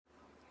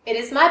It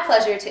is my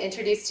pleasure to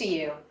introduce to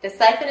you the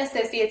Seif &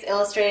 Associates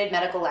Illustrated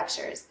Medical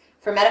Lectures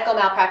for medical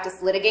malpractice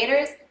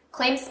litigators,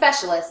 claims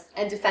specialists,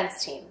 and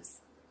defense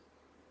teams.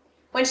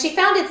 When she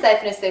founded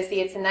Seif &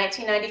 Associates in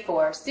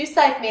 1994, Sue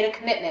Seif made a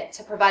commitment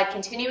to provide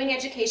continuing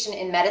education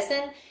in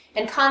medicine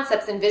and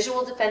concepts in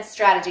visual defense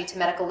strategy to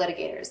medical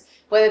litigators,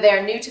 whether they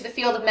are new to the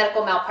field of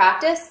medical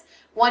malpractice,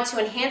 want to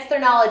enhance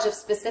their knowledge of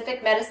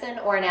specific medicine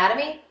or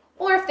anatomy,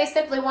 or if they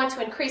simply want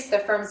to increase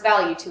their firm's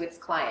value to its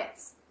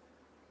clients.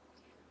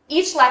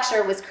 Each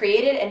lecture was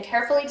created and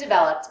carefully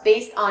developed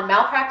based on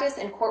malpractice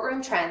and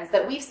courtroom trends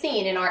that we've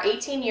seen in our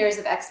 18 years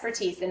of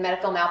expertise in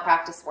medical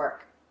malpractice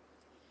work.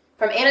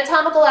 From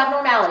anatomical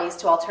abnormalities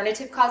to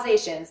alternative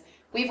causations,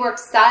 we've worked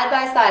side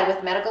by side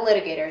with medical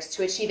litigators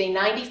to achieve a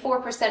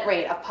 94%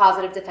 rate of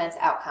positive defense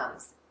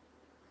outcomes.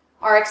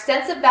 Our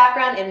extensive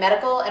background in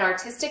medical and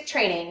artistic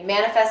training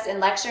manifests in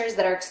lectures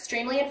that are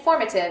extremely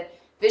informative,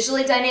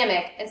 visually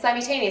dynamic, and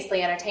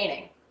simultaneously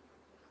entertaining.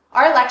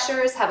 Our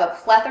lecturers have a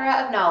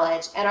plethora of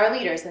knowledge and are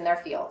leaders in their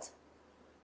field.